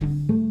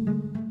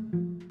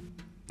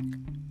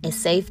a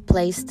safe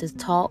place to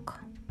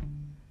talk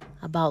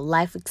about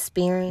life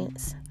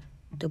experience,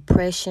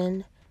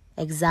 depression,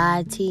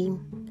 anxiety,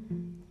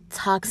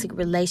 toxic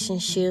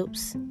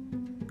relationships,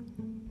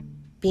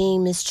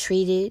 being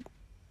mistreated,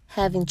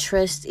 having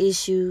trust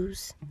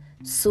issues,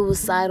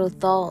 suicidal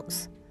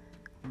thoughts,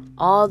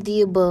 all the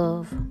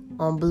above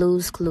on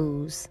Blues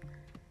Clues.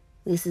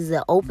 This is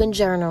an open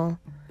journal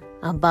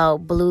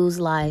about Blue's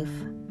life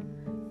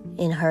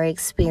and her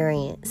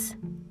experience.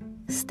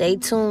 Stay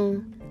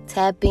tuned,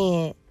 tap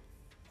in,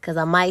 because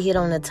I might hit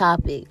on a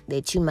topic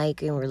that you might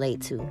can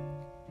relate to.